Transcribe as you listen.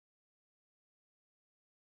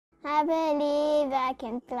I believe I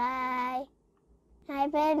can fly. I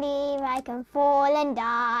believe I can fall and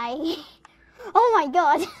die. Oh my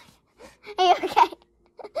god. Are you okay?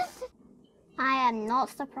 I am not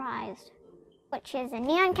surprised. Which is a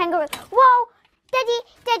neon kangaroo. Whoa! Daddy!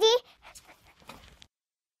 Daddy!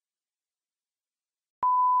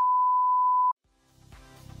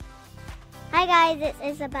 Hi guys, it's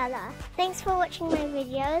Isabella. Thanks for watching my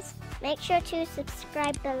videos. Make sure to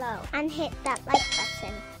subscribe below and hit that like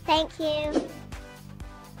button. Thank you.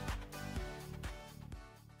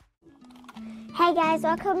 Hey guys,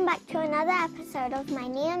 welcome back to another episode of my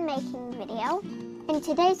neon making video. In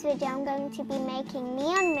today's video I'm going to be making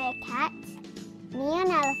neon meerkats, neon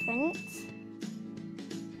elephants,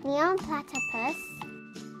 neon platypus,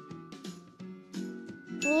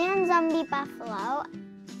 neon zombie buffalo,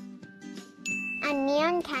 and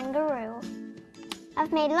neon kangaroo.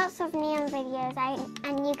 I've made lots of neon videos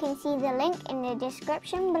and you can see the link in the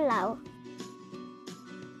description below.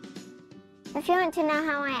 If you want to know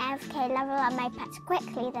how I AFK level up my pets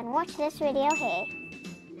quickly, then watch this video here.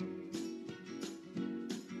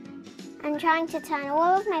 I'm trying to turn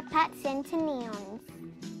all of my pets into neons.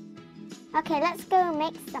 Okay, let's go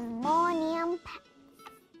make some more neon pets.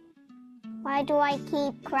 Why do I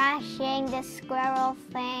keep crashing the squirrel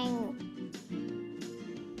thing?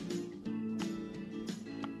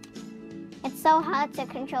 It's so hard to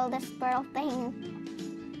control the squirrel thing.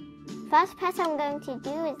 First pet I'm going to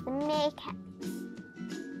do is the meerkat.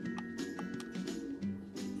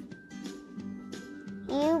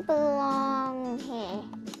 You belong here.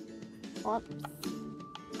 Whoops.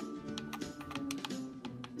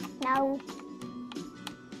 No.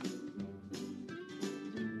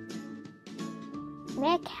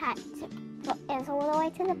 Meerkat is all the way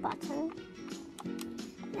to the bottom.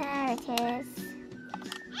 There it is.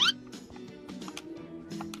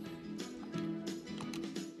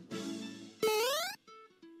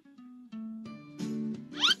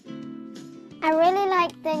 I really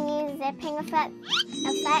like the new zipping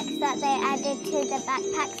effects that they added to the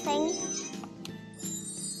backpack thing.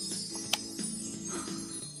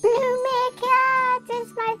 Blue meerkat is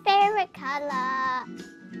my favorite color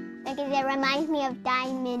because it reminds me of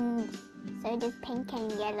diamond. So does pink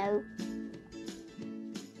and yellow.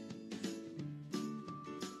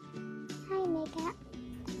 Hi meerkat.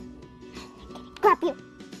 Grab you.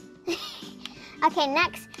 Okay,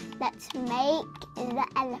 next let's make the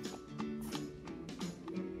elephant.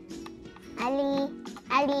 Ali.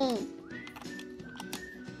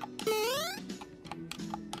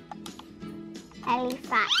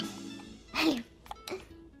 Elephant.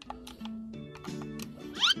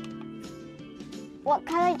 What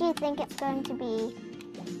color do you think it's going to be?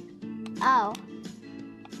 Oh,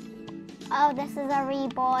 this is a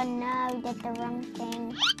reborn. No, you did the wrong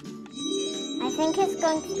thing. I think it's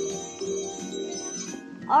going to be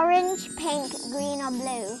orange, pink, green, or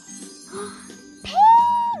blue.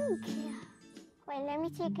 Pink! Wait, let me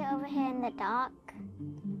take it over here in the dark.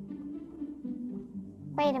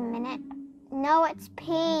 Wait a minute. No, it's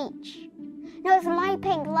peach. No, it's light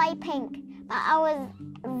pink. But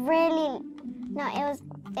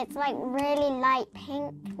it's like really light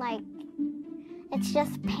pink. Like, it's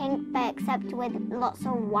just pink, but except with lots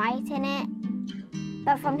of white in it.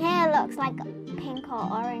 But from here it looks like pink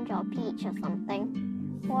or orange or peach or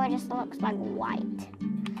something. Or it just looks like white.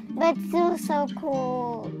 But it's still so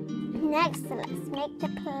cool. Next, let's make the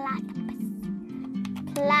platypus.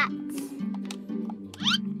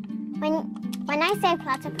 When I say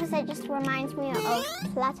platypus, it just reminds me of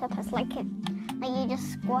platypus, like you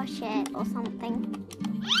just squash it or something.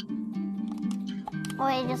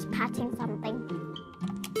 Or you're just patting something.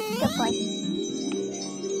 Good boy.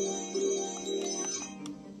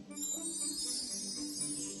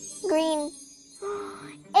 Green.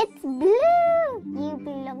 It's blue! You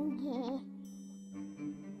belong here.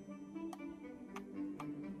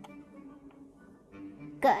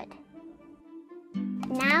 Good.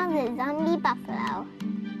 Now the zombie buffalo,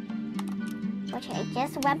 which I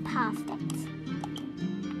just went past it.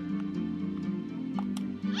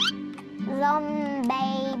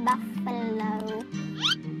 Zombie buffalo.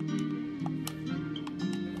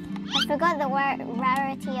 I forgot the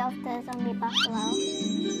rarity of the zombie buffalo.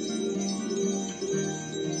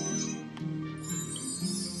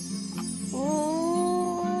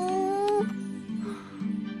 Ooh.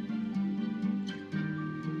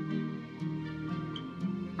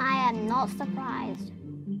 I am not surprised.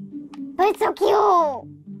 But it's so cute!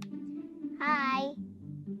 Hi.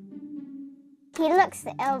 He looks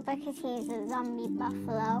ill because he's a zombie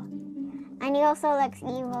buffalo. And he also looks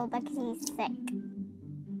evil because he's sick.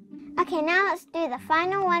 Okay, now let's do the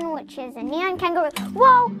final one, which is a neon kangaroo.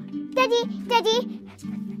 Whoa! Daddy! Daddy!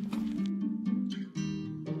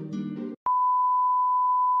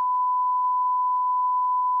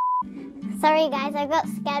 Sorry guys, I got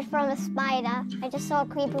scared from a spider. I just saw a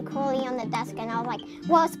creeper crawling on the desk and I was like,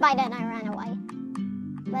 whoa, spider, and I ran away.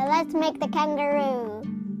 But let's make the kangaroo.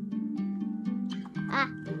 Ah.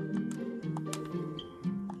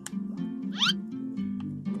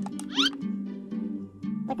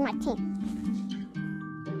 Look at my teeth.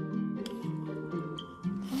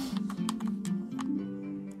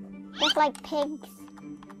 Just like pigs.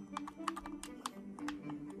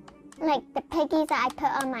 Like the piggies that I put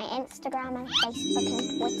on my Instagram and Facebook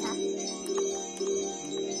and Twitter.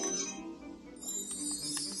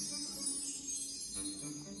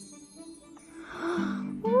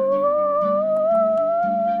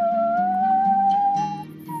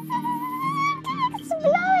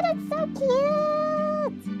 Explode! It's so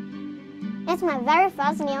cute! It's my very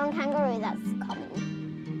first neon kangaroo that's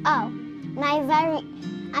coming. Oh,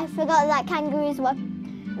 I forgot that kangaroos were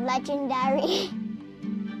legendary.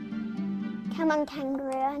 Come on,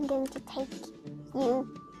 kangaroo, I'm going to take you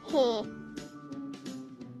here.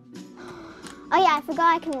 Oh yeah, I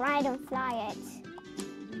forgot I can ride and fly it.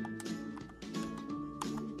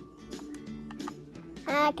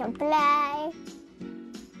 I can fly.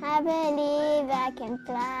 I believe I can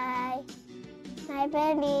fly. I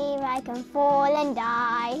believe I can fall and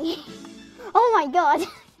die. Oh my god.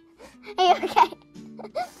 Are you okay?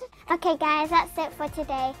 Okay guys, that's it for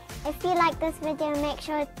today. If you like this video, make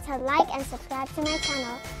sure to like and subscribe to my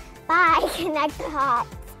channel. Bye, connect the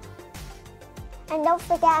hearts. And don't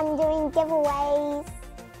forget I'm doing giveaways.